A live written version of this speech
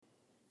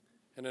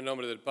En el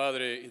nombre del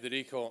Padre, y del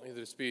Hijo, y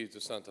del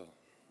Espíritu Santo.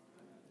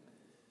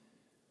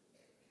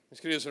 Mis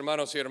queridos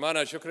hermanos y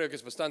hermanas, yo creo que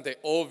es bastante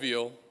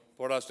obvio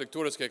por las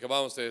lecturas que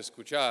acabamos de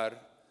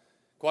escuchar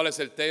cuál es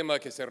el tema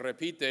que se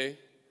repite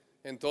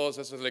en todas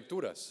esas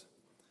lecturas.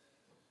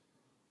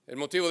 El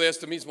motivo de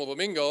este mismo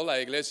domingo,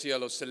 la iglesia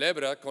lo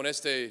celebra con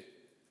este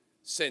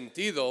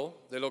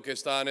sentido de lo que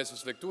está en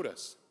esas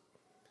lecturas.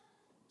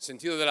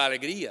 Sentido de la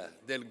alegría,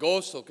 del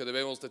gozo que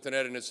debemos de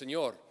tener en el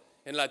Señor.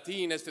 En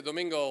latín, este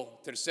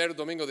domingo, tercer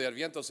domingo de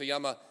Adviento, se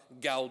llama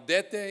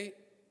Gaudete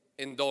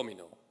in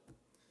Domino.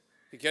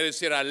 Y quiere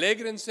decir,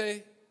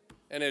 alégrense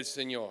en el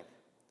Señor.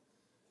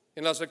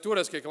 En las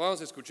lecturas que acabamos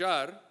de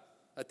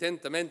escuchar,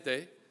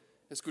 atentamente,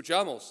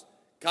 escuchamos,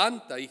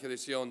 canta, hija de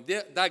Sión,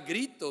 da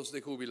gritos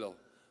de júbilo,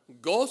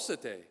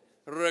 gózate,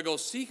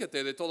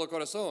 regocíjate de todo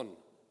corazón.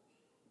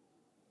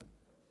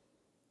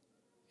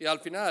 Y al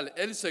final,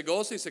 Él se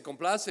goza y se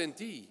complace en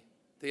ti,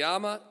 te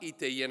ama y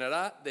te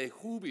llenará de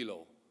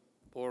júbilo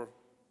por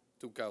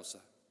tu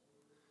causa.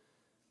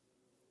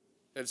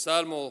 El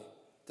Salmo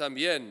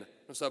también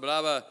nos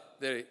hablaba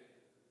de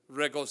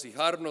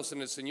regocijarnos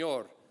en el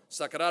Señor.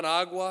 Sacarán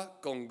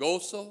agua con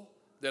gozo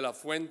de la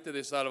fuente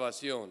de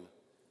salvación.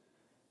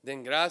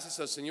 Den gracias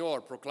al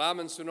Señor,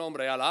 proclamen su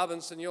nombre, alaben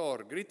al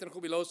Señor, griten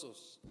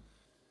jubilosos.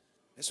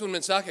 Es un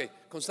mensaje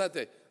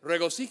constante.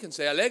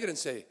 Regocíjense,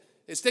 alégrense,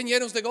 estén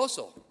llenos de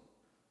gozo.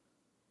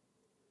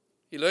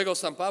 Y luego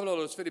San Pablo a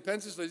los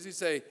Filipenses les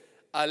dice,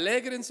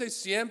 alégrense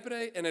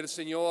siempre en el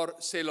Señor,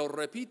 se lo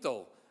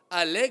repito,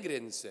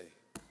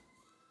 alégrense.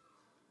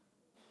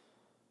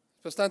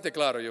 Es bastante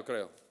claro, yo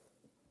creo.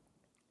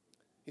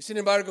 Y sin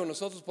embargo,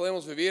 nosotros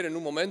podemos vivir en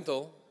un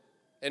momento,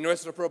 en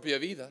nuestra propia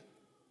vida,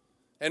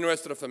 en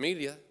nuestra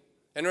familia,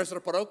 en nuestra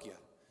parroquia,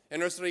 en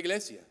nuestra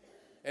iglesia,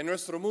 en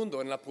nuestro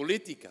mundo, en la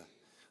política,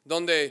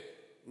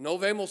 donde no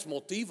vemos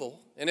motivo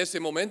en ese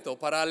momento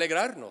para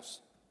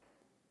alegrarnos,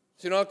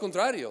 sino al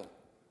contrario.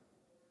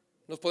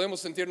 Nos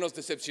podemos sentirnos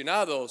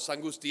decepcionados,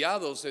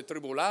 angustiados,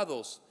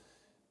 tribulados.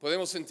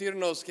 Podemos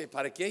sentirnos que,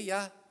 ¿para qué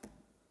ya?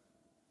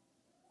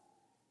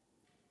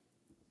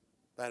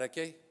 ¿Para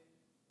qué?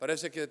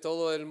 Parece que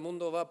todo el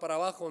mundo va para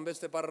abajo en vez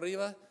de para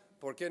arriba.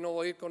 ¿Por qué no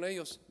voy a ir con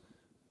ellos?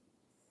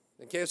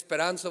 ¿En qué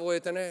esperanza voy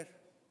a tener?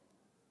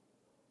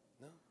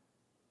 ¿No?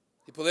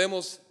 Y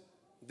podemos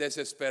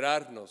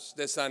desesperarnos,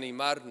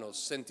 desanimarnos,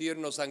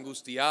 sentirnos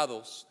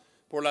angustiados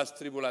por las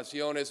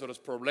tribulaciones o los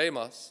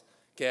problemas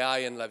que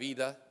hay en la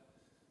vida,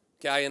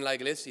 que hay en la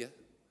iglesia,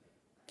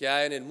 que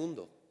hay en el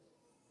mundo.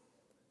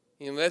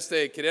 Y en vez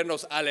de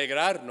querernos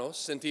alegrarnos,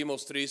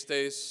 sentimos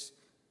tristes,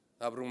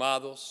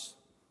 abrumados,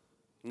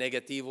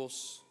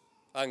 negativos,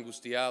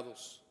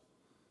 angustiados.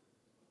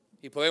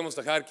 Y podemos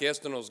dejar que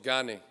esto nos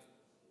gane.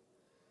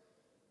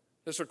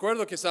 Les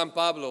recuerdo que San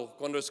Pablo,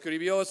 cuando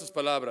escribió esas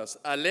palabras,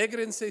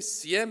 alégrense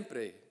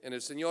siempre en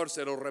el Señor,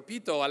 se lo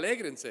repito,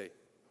 alégrense.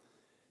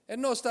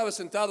 Él no estaba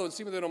sentado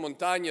encima de una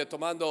montaña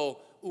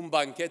tomando un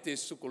banquete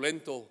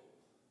suculento,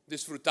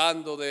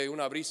 disfrutando de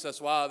una brisa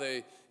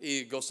suave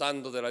y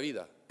gozando de la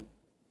vida.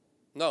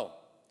 No,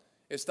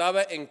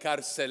 estaba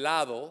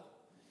encarcelado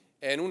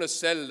en una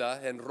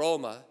celda en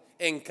Roma,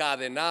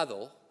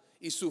 encadenado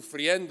y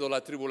sufriendo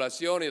la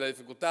tribulación y la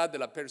dificultad de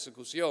la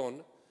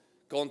persecución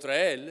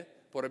contra él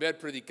por haber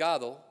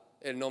predicado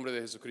el nombre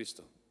de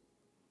Jesucristo.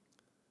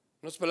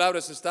 En otras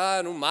palabras, está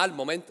en un mal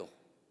momento.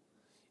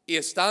 Y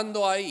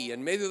estando ahí,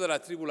 en medio de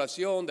la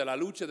tribulación, de la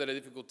lucha, de la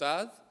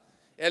dificultad,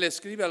 él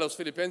escribe a los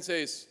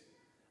filipenses,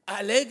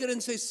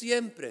 alégrense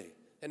siempre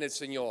en el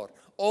Señor.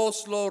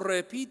 Os lo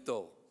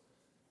repito,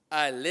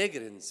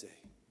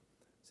 alégrense.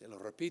 Se lo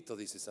repito,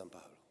 dice San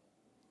Pablo.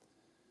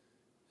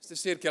 Es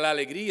decir, que la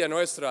alegría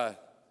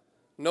nuestra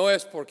no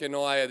es porque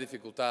no haya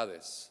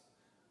dificultades,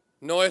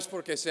 no es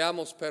porque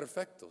seamos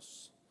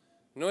perfectos,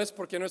 no es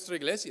porque nuestra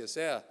iglesia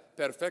sea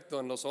perfecta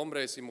en los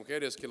hombres y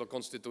mujeres que lo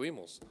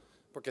constituimos,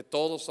 porque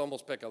todos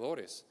somos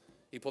pecadores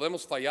y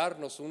podemos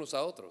fallarnos unos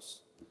a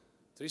otros.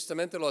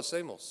 Tristemente lo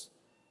hacemos.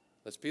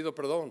 Les pido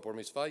perdón por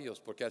mis fallos,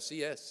 porque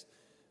así es.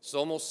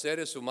 Somos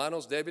seres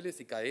humanos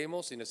débiles y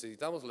caemos y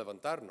necesitamos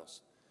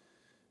levantarnos.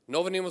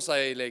 No venimos a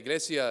la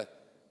iglesia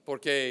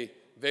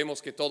porque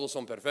vemos que todos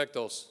son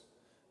perfectos.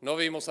 No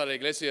venimos a la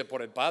iglesia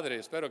por el Padre,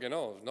 espero que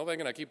no. No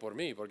vengan aquí por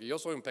mí, porque yo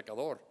soy un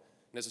pecador.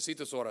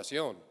 Necesito su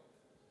oración.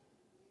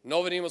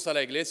 No venimos a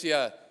la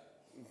iglesia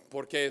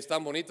porque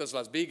están bonitas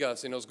las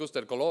vigas y nos gusta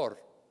el color.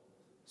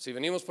 Si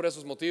venimos por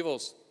esos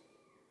motivos,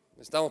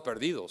 estamos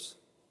perdidos.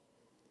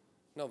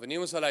 No,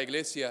 venimos a la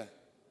iglesia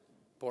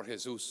por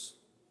Jesús.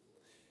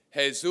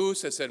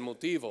 Jesús es el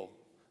motivo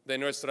de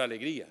nuestra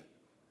alegría.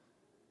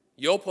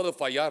 Yo puedo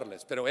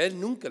fallarles, pero Él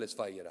nunca les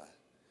fallará.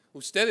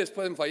 Ustedes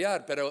pueden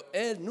fallar, pero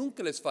Él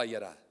nunca les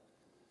fallará.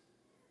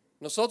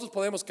 Nosotros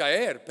podemos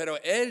caer,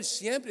 pero Él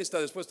siempre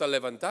está dispuesto a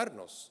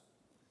levantarnos.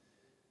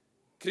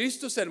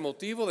 Cristo es el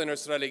motivo de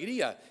nuestra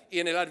alegría y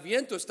en el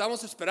Adviento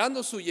estamos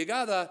esperando su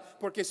llegada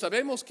porque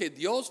sabemos que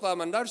Dios va a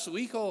mandar su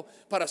Hijo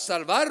para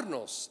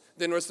salvarnos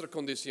de nuestra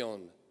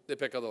condición de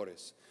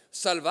pecadores,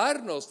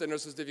 salvarnos de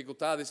nuestras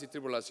dificultades y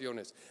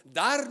tribulaciones,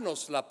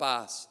 darnos la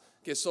paz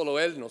que solo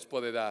Él nos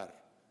puede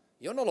dar.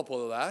 Yo no lo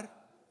puedo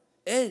dar.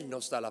 Él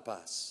nos da la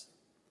paz.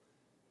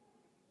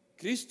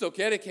 Cristo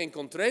quiere que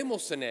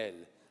encontremos en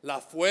Él la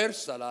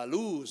fuerza, la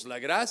luz, la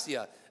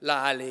gracia,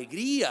 la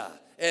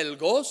alegría, el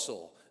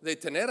gozo de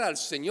tener al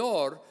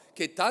Señor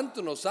que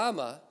tanto nos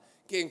ama,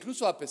 que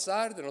incluso a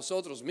pesar de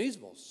nosotros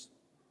mismos.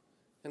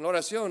 En la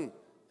oración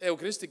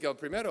eucarística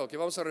primero que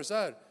vamos a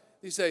rezar,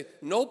 dice,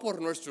 no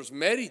por nuestros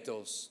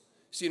méritos,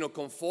 sino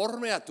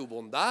conforme a tu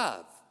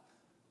bondad,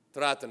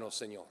 trátanos,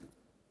 Señor.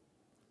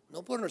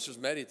 No por nuestros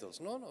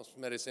méritos, no nos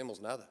merecemos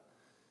nada.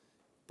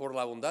 Por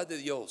la bondad de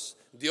Dios,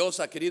 Dios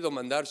ha querido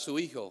mandar su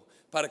Hijo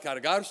para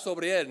cargar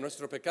sobre Él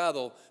nuestro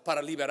pecado,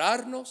 para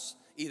liberarnos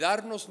y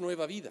darnos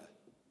nueva vida.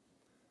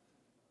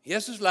 Y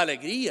esa es la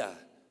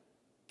alegría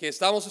que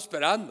estamos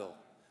esperando,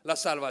 la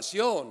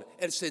salvación,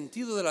 el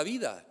sentido de la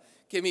vida,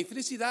 que mi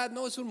felicidad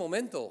no es un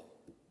momento,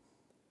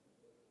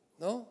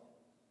 ¿no?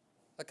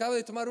 Acabo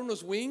de tomar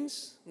unos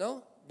wings,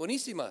 ¿no?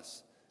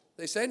 Buenísimas,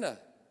 de cena,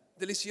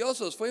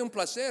 deliciosos, fue un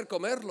placer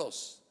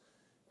comerlos,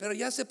 pero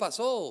ya se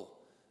pasó.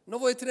 No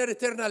voy a tener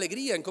eterna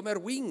alegría en comer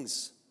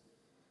wings,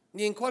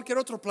 ni en cualquier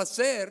otro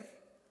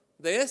placer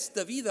de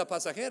esta vida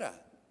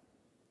pasajera.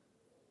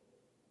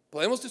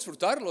 Podemos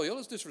disfrutarlo, yo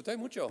los disfruté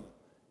mucho.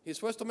 Y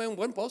después tomé un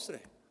buen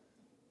postre.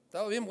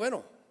 Estaba bien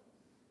bueno.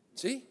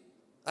 Sí,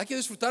 hay que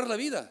disfrutar la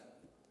vida.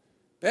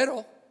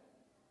 Pero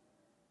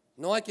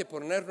no hay que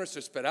poner nuestra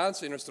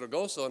esperanza y nuestro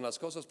gozo en las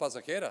cosas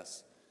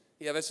pasajeras.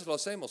 Y a veces lo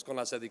hacemos con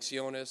las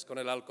adicciones, con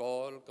el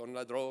alcohol, con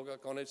la droga,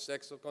 con el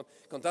sexo,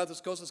 con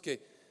tantas cosas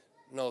que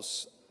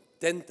nos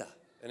tenta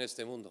en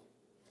este mundo.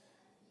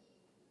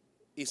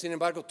 Y sin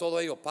embargo todo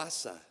ello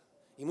pasa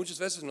y muchas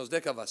veces nos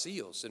deja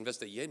vacíos en vez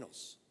de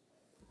llenos.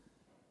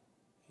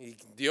 Y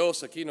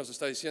Dios aquí nos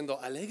está diciendo,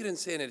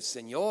 alégrense en el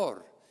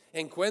Señor,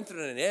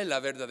 encuentren en Él la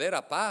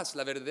verdadera paz,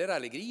 la verdadera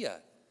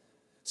alegría.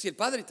 Si el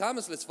Padre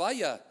Thomas les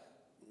falla,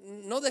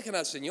 no dejen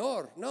al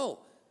Señor, no,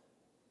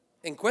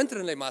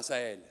 encuéntrenle más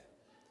a Él.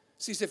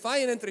 Si se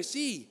fallan entre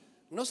sí,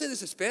 no se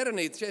desesperen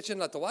y echen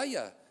la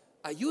toalla,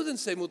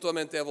 ayúdense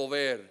mutuamente a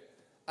volver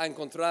a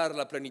encontrar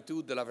la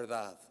plenitud de la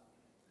verdad,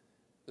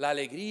 la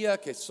alegría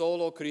que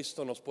solo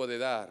Cristo nos puede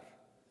dar.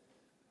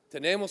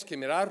 Tenemos que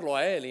mirarlo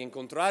a Él y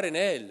encontrar en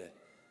Él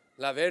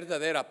la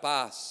verdadera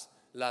paz,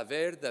 la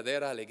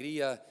verdadera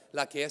alegría,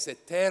 la que es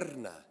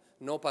eterna,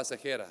 no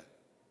pasajera.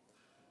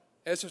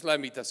 Esa es la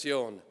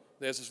invitación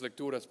de esas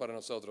lecturas para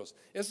nosotros.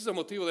 Ese es el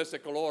motivo de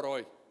este color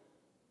hoy,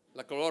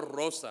 la color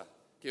rosa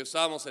que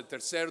usamos el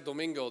tercer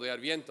domingo de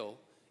Adviento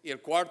y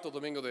el cuarto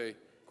domingo de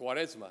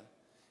Cuaresma.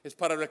 Es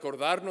para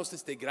recordarnos de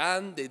este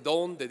grande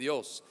don de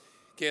Dios,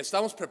 que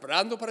estamos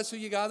preparando para su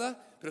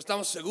llegada, pero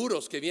estamos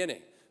seguros que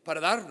viene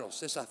para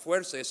darnos esa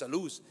fuerza, esa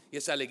luz y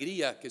esa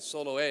alegría que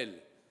solo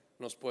Él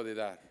nos puede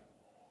dar.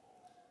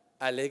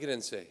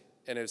 Alégrense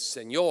en el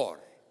Señor.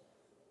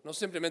 No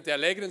simplemente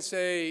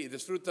alégrense y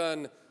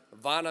disfrutan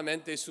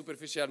vanamente,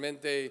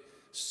 superficialmente,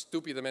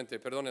 estúpidamente,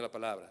 perdone la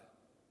palabra.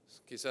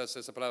 Quizás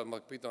esa palabra es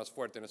un poquito más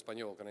fuerte en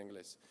español que en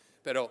inglés.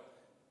 Pero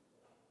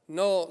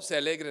no se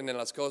alegren en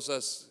las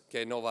cosas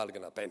que no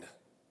valgan la pena.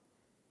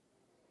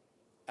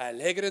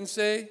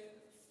 Alégrense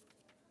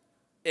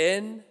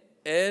en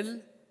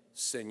el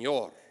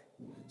Señor.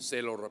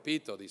 Se lo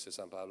repito, dice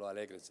San Pablo,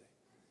 alégrense.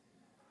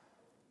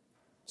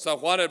 San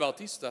Juan el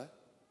Bautista,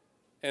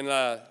 en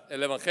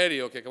el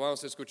Evangelio que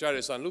acabamos de escuchar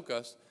de San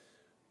Lucas,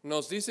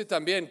 nos dice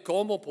también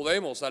cómo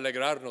podemos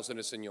alegrarnos en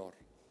el Señor.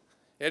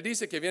 Él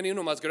dice que viene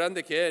uno más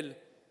grande que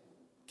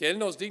Él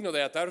no es digno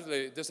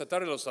de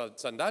desatarle las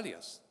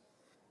sandalias,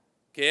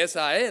 que es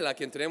a Él a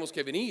quien tenemos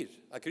que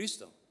venir, a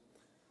Cristo.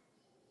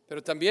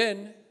 Pero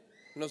también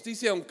nos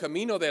dice un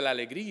camino de la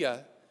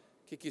alegría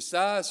que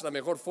quizás es la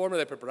mejor forma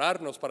de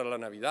prepararnos para la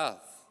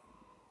Navidad.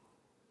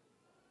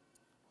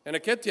 En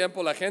aquel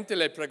tiempo la gente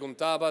le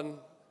preguntaba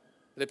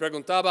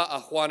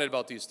a Juan el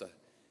Bautista,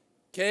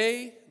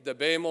 ¿qué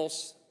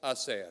debemos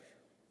hacer?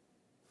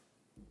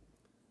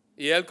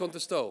 Y él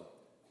contestó,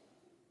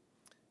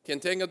 quien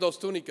tenga 2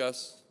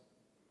 túnicas,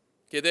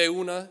 que dé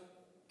una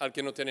al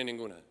que no tiene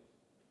ninguna.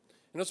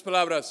 En otras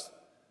palabras,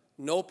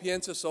 no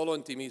pienses solo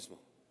en ti mismo.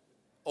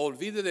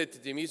 Olvídate de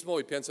ti mismo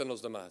y piensa en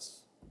los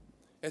demás.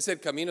 Es el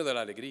camino de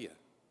la alegría.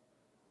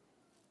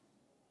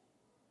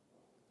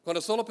 Cuando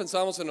solo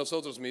pensamos en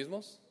nosotros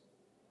mismos,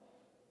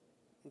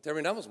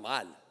 terminamos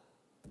mal.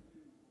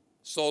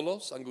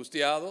 Solos,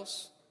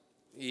 angustiados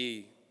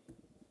y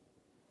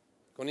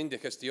con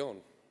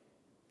indigestión.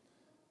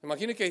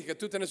 Imagina que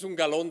tú tienes un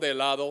galón de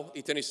helado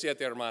y tienes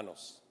 7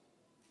 hermanos.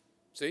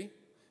 ¿Sí?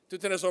 Tú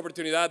tienes la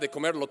oportunidad de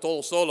comerlo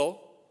todo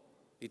solo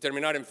y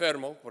terminar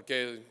enfermo,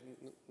 porque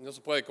no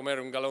se puede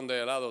comer un galón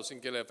de helado sin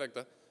que le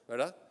afecte,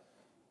 ¿verdad?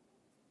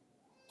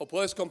 O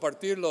puedes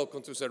compartirlo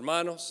con tus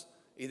hermanos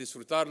y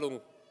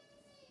disfrutarlo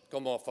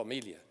como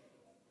familia.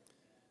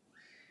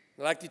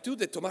 La actitud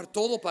de tomar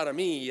todo para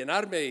mí,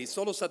 llenarme y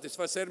solo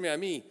satisfacerme a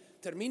mí,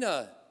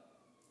 termina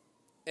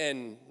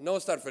en no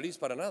estar feliz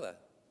para nada.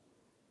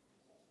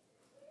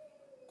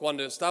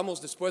 Cuando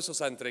estamos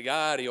dispuestos a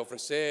entregar y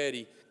ofrecer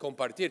y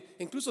compartir,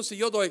 incluso si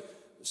yo doy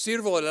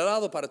sirvo el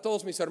helado para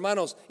todos mis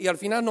hermanos y al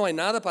final no hay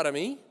nada para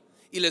mí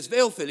y les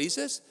veo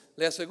felices,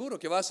 le aseguro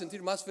que vas a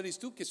sentir más feliz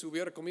tú que si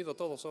hubiera comido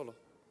todo solo.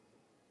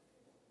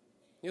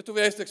 Yo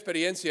tuve esta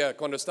experiencia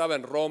cuando estaba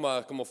en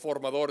Roma como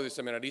formador de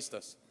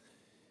seminaristas.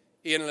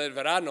 Y en el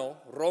verano,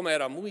 Roma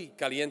era muy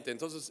caliente,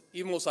 entonces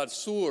íbamos al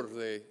sur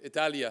de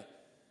Italia,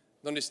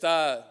 donde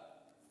está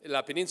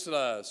la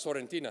península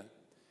sorrentina.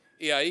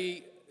 Y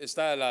ahí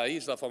está la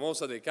isla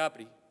famosa de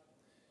Capri.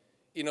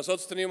 Y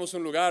nosotros teníamos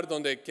un lugar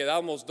donde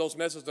quedábamos 2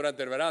 meses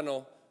durante el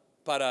verano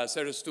para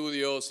hacer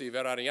estudios y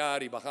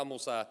veranear y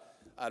bajamos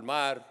al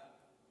mar.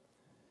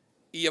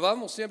 Y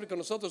llevamos siempre con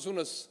nosotros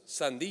unas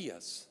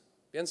sandías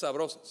bien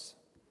sabrosas.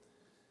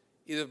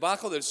 Y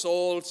debajo del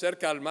sol,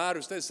 cerca al mar,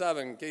 ustedes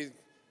saben que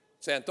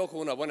se antoja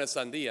una buena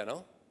sandía,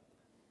 ¿no?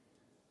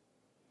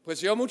 Pues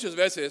yo muchas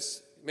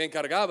veces me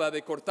encargaba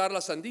de cortar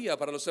la sandía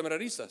para los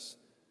seminaristas,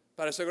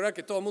 para asegurar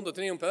que todo el mundo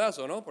tenía un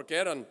pedazo, ¿no? Porque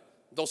eran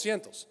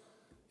 200.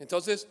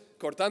 Entonces,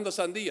 cortando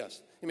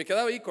sandías. Y me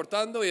quedaba ahí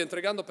cortando y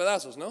entregando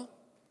pedazos, ¿no?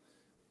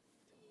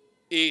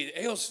 Y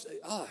ellos,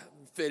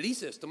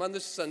 felices tomando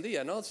esa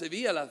sandía, ¿no? Se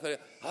veía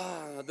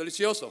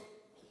delicioso.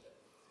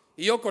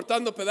 Y yo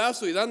cortando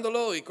pedazo y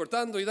dándolo y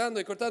cortando y dando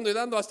y cortando y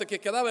dando hasta que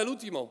quedaba el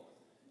último.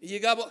 Y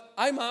llegaba,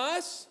 ¿hay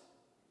más?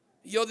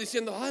 Y yo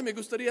diciendo, me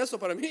gustaría eso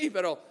para mí,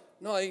 pero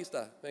no, ahí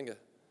está, venga,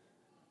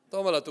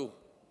 tómala tú.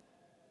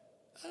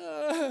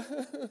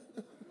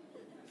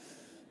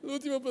 El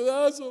último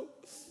pedazo.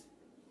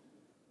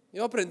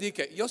 Yo aprendí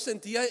que yo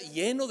sentía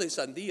lleno de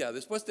sandía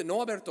después de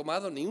no haber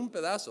tomado ni un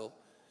pedazo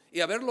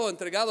y haberlo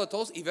entregado a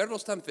todos y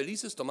verlos tan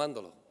felices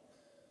tomándolo.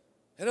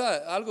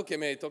 Era algo que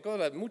me tocó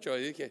mucho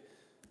y dije,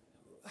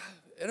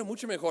 era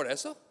mucho mejor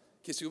eso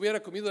que si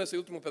hubiera comido ese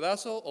último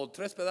pedazo o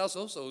 3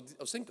 pedazos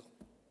o 5.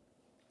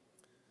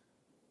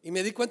 Y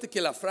me di cuenta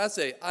que la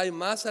frase, hay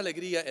más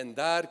alegría en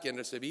dar que en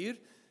recibir,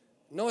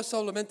 no es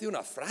solamente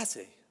una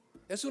frase,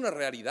 es una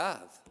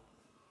realidad.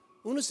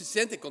 Uno se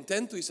siente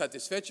contento y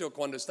satisfecho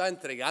cuando está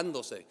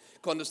entregándose,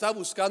 cuando está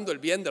buscando el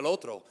bien del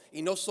otro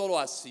y no solo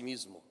a sí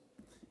mismo.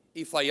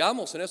 Y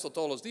fallamos en eso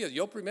todos los días,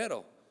 yo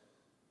primero.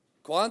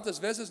 ¿Cuántas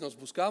veces nos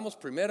buscamos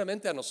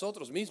primeramente a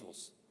nosotros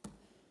mismos?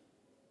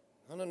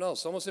 No,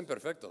 somos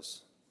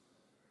imperfectos.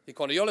 Y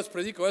cuando yo les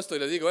predico esto y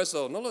les digo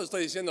eso, no lo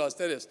estoy diciendo a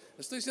ustedes,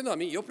 lo estoy diciendo a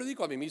mí, yo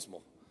predico a mí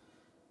mismo.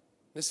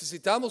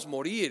 Necesitamos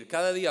morir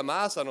cada día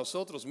más a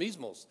nosotros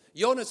mismos.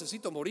 Yo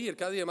necesito morir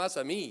cada día más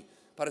a mí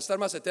para estar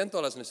más atento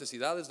a las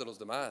necesidades de los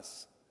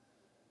demás.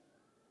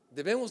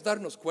 Debemos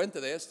darnos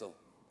cuenta de esto,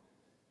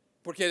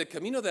 porque el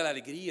camino de la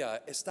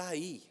alegría está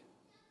ahí.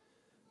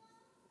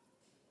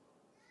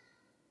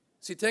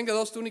 Si tenga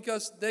 2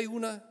 túnicas, dé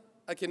una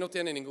a quien no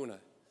tiene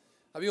ninguna.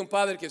 Había un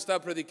padre que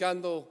estaba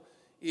predicando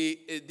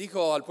y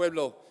dijo al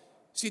pueblo,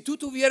 si tú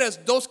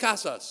tuvieras 2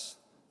 casas,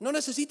 no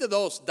necesitas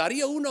 2,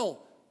 ¿daría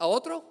uno a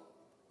otro?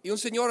 Y un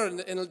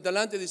señor en el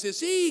delante dice,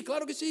 sí,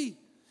 claro que sí.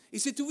 Y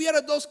si tuviera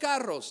 2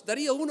 carros,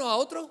 ¿daría uno a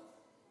otro?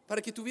 Para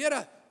que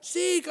tuviera,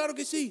 sí, claro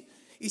que sí.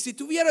 Y si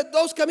tuviera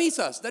 2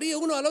 camisas, ¿daría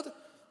uno al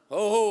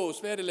otro?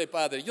 Espérele,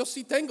 padre, yo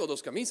sí tengo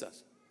 2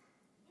 camisas.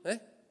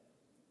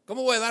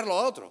 ¿Cómo voy a darlo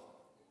a otro?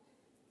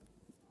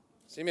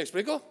 ¿Sí me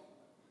explico?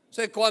 O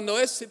sea, cuando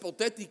es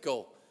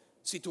hipotético,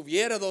 si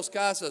tuviera 2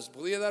 casas,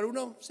 ¿podría dar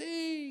uno?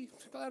 Sí,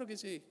 claro que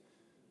sí.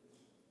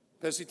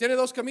 Pero si tiene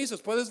 2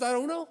 camisas, ¿puedes dar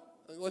uno?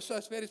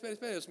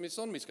 Espera,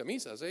 son mis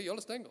camisas, yo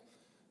las tengo.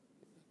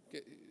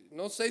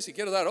 No sé si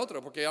quiero dar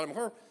otro, porque a lo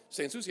mejor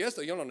se ensucia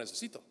esto y yo no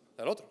necesito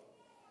dar otro.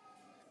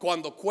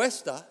 Cuando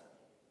cuesta,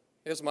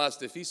 es más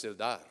difícil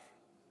dar.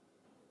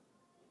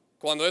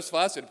 Cuando es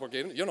fácil,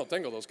 porque yo no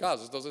tengo 2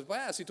 casas, entonces,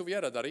 si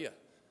tuviera, daría.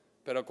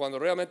 Pero cuando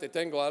realmente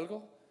tengo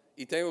algo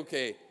y tengo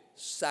que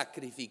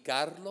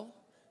sacrificarlo,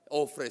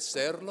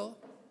 ofrecerlo,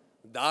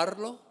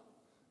 darlo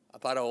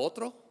para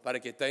otro, para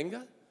que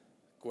tenga,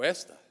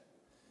 cuesta.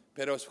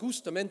 Pero es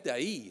justamente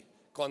ahí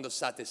cuando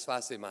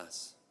satisface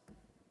más.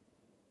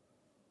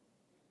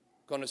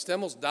 Cuando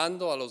estemos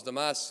dando a los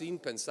demás sin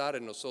pensar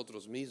en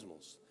nosotros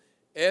mismos,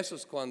 eso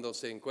es cuando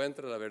se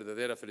encuentra la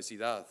verdadera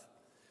felicidad.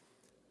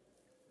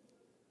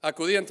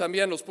 Acudían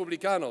también los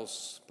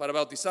publicanos para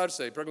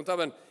bautizarse y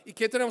preguntaban, ¿y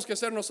qué tenemos que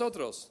hacer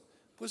nosotros?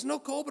 Pues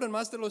no cobran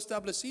más de lo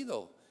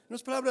establecido. En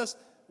otras palabras,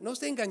 no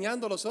esté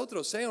engañando a los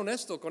otros, sea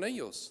honesto con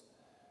ellos.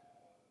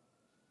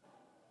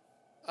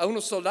 A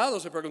unos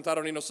soldados se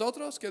preguntaron, ¿y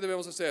nosotros qué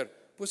debemos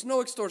hacer? Pues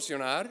no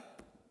extorsionar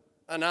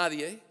a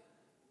nadie,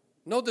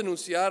 no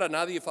denunciar a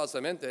nadie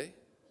falsamente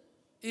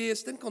y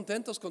estén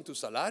contentos con tu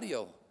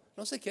salario,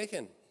 no se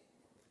quejen.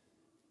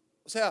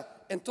 O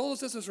sea, en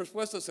todas esas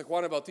respuestas de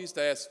Juan el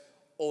Bautista es,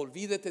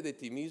 olvídate de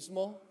ti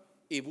mismo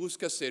y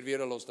busca servir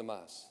a los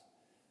demás.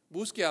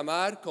 Busque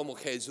amar como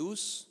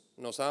Jesús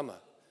nos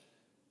ama.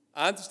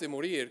 Antes de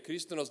morir,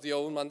 Cristo nos dio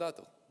un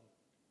mandato.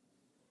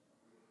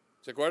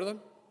 ¿Se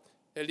acuerdan?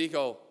 Él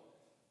dijo,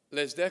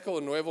 les dejo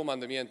un nuevo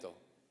mandamiento.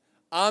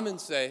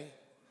 Ámense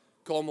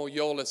como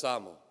yo les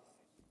amo.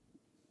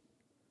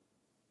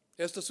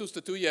 Esto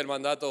sustituye el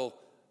mandato,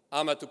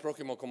 ama a tu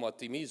prójimo como a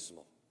ti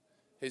mismo.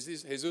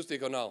 Jesús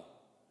dijo, no.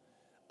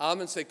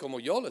 Ámense como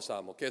yo les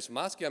amo, que es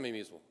más que a mí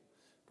mismo.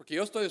 Porque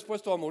yo estoy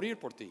dispuesto a morir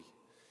por ti.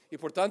 Y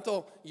por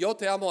tanto, yo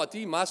te amo a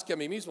ti más que a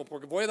mí mismo,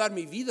 porque voy a dar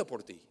mi vida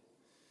por ti.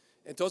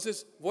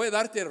 Entonces, voy a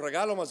darte el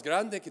regalo más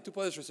grande que tú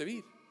puedes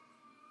recibir,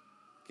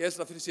 que es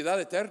la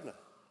felicidad eterna,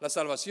 la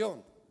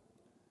salvación.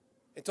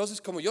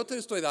 Entonces, como yo te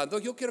estoy dando,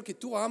 yo quiero que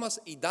tú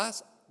amas y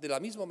das de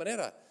la misma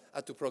manera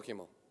a tu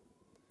prójimo.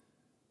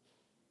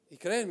 Y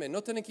créanme,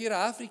 no tienen que ir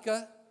a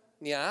África,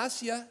 ni a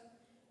Asia,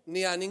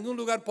 ni a ningún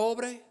lugar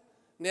pobre,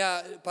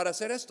 para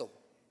hacer esto.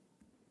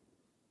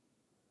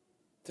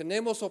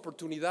 Tenemos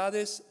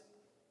oportunidades,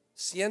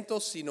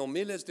 cientos, si no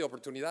miles de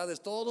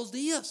oportunidades todos los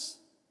días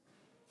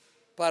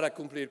para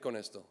cumplir con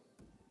esto.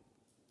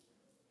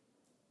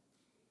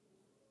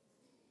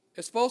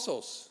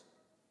 Esposos,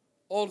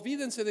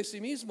 olvídense de sí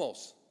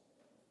mismos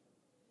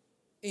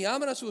y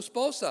amen a su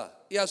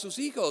esposa y a sus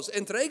hijos.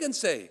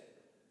 Entréguense,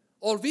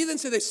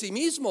 olvídense de sí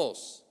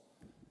mismos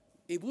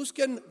y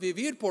busquen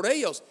vivir por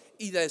ellos,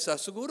 y les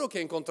aseguro que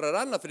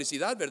encontrarán la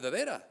felicidad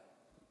verdadera.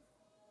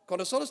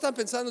 Cuando solo están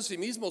pensando en sí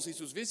mismos y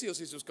sus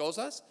vicios y sus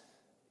cosas,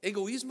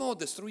 egoísmo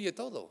destruye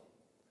todo.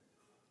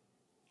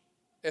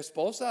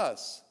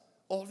 Esposas,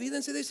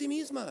 olvídense de sí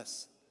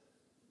mismas.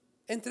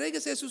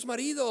 Entréguense a sus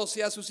maridos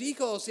y a sus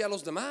hijos y a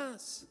los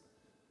demás.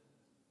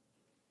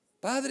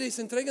 Padres,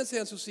 entréguense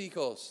a sus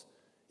hijos.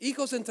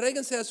 Hijos,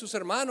 entréguense a sus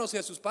hermanos y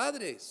a sus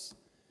padres.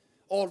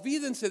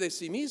 Olvídense de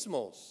sí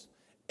mismos.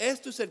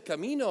 Esto es el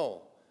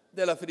camino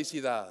de la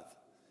felicidad.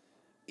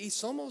 Y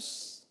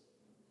somos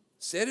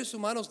seres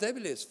humanos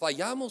débiles.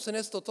 Fallamos en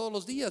esto todos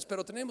los días,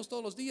 pero tenemos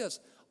todos los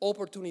días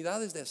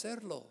oportunidades de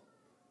hacerlo.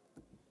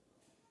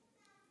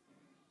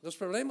 Los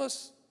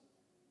problemas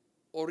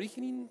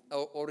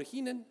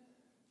originan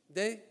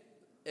de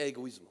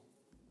egoísmo.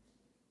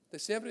 De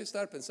siempre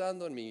estar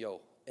pensando en mi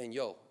yo,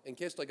 en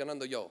qué estoy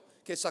ganando yo,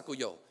 qué saco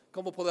yo,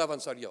 cómo puedo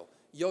avanzar yo.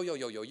 Yo,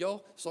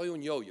 soy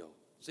un yo,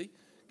 ¿sí?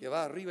 Que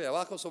va arriba y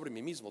abajo sobre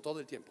mí mismo todo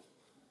el tiempo.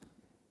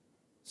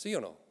 ¿Sí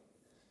o no?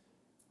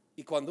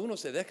 Y cuando uno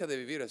se deja de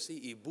vivir así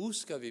y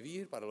busca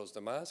vivir para los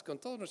demás, con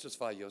todos nuestros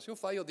fallos, yo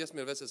fallo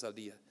 10,000 veces al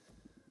día.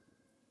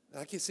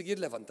 Hay que seguir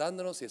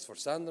levantándonos y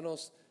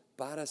esforzándonos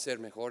para ser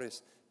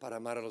mejores, para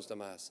amar a los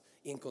demás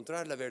y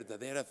encontrar la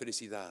verdadera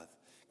felicidad,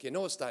 que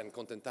no está en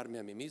contentarme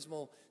a mí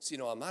mismo,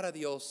 sino amar a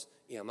Dios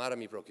y amar a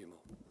mi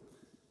prójimo.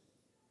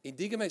 Y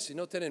dígame si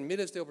no tienen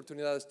miles de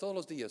oportunidades todos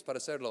los días para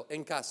hacerlo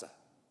en casa,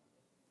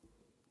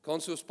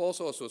 con su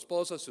esposo o su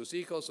esposa, sus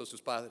hijos o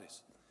sus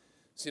padres.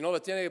 Si no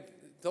lo tiene,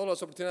 todas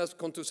las oportunidades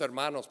con tus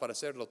hermanos para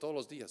hacerlo todos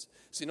los días.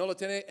 Si no lo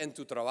tiene en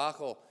tu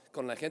trabajo,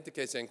 con la gente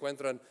que se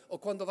encuentran, o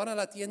cuando van a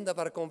la tienda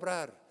para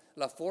comprar,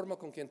 la forma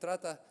con quien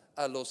trata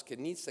a los que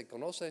ni se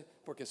conoce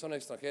porque son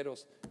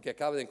extranjeros que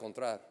acaba de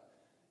encontrar.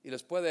 Y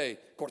les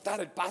puede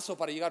cortar el paso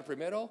para llegar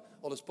primero,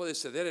 o les puede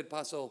ceder el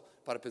paso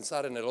para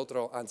pensar en el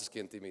otro antes que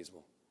en ti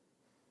mismo.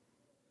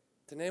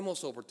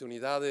 Tenemos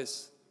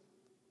oportunidades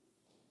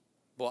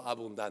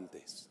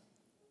abundantes.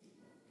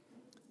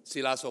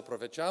 Si las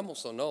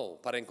aprovechamos o no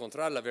para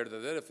encontrar la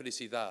verdadera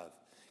felicidad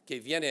que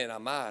viene en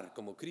amar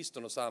como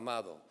Cristo nos ha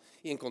amado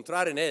y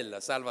encontrar en Él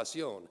la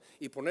salvación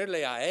y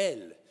ponerle a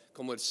Él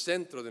como el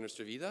centro de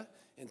nuestra vida,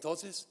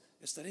 entonces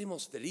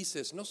estaremos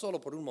felices no solo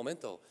por un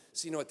momento,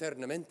 sino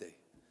eternamente.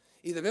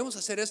 Y debemos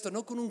hacer esto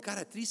no con un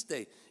cara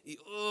triste y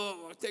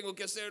tengo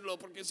que hacerlo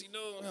porque si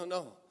no,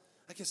 no.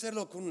 Hay que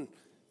hacerlo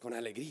con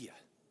alegría.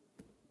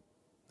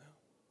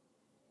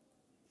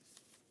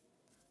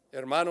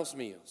 Hermanos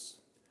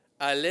míos,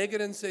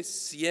 alégrense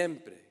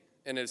siempre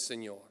en el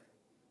Señor.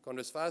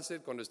 Cuando es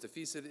fácil, cuando es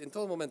difícil, en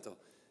todo momento.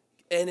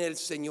 En el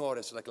Señor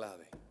es la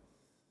clave.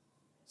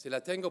 Si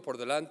la tengo por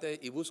delante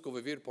y busco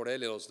vivir por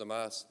Él y los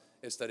demás,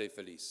 estaré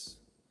feliz.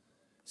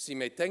 Si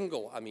me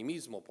tengo a mí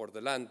mismo por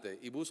delante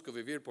y busco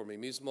vivir por mí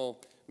mismo,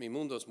 mi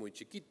mundo es muy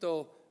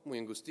chiquito, muy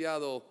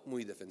angustiado,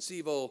 muy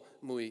defensivo,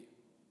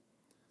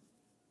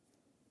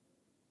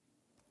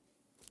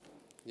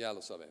 ya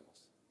lo sabemos.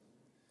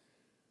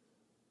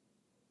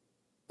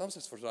 Vamos a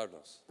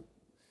esforzarnos.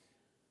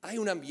 Hay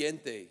un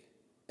ambiente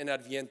en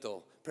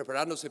Adviento,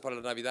 preparándose para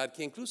la Navidad,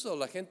 que incluso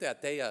la gente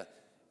atea,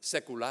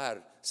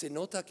 secular, se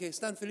nota que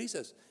están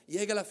felices.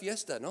 Llega la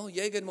fiesta, ¿no?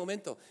 Llega el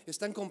momento.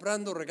 Están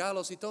comprando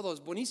regalos y todo, es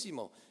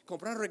buenísimo.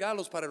 Comprar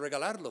regalos para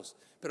regalarlos.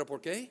 ¿Pero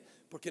por qué?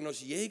 Porque nos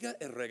llega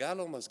el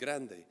regalo más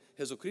grande,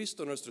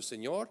 Jesucristo nuestro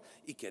Señor,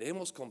 y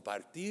queremos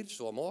compartir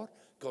su amor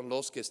con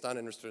los que están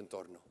en nuestro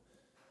entorno.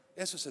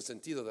 Eso es el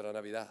sentido de la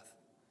Navidad.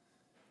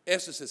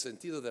 Eso es el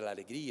sentido de la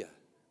alegría,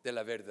 de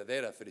la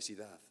verdadera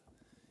felicidad.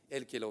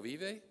 El que lo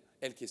vive,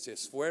 el que se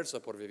esfuerza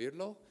por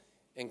vivirlo,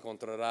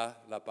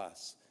 encontrará la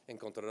paz,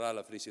 encontrará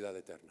la felicidad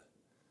eterna.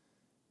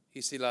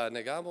 Y si la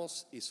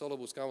negamos y solo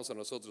buscamos a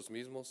nosotros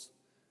mismos,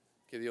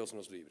 que Dios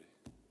nos libre.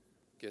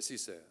 Que así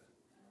sea.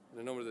 En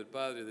el nombre del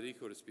Padre, del Hijo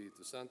y del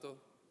Espíritu Santo.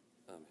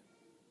 Amén.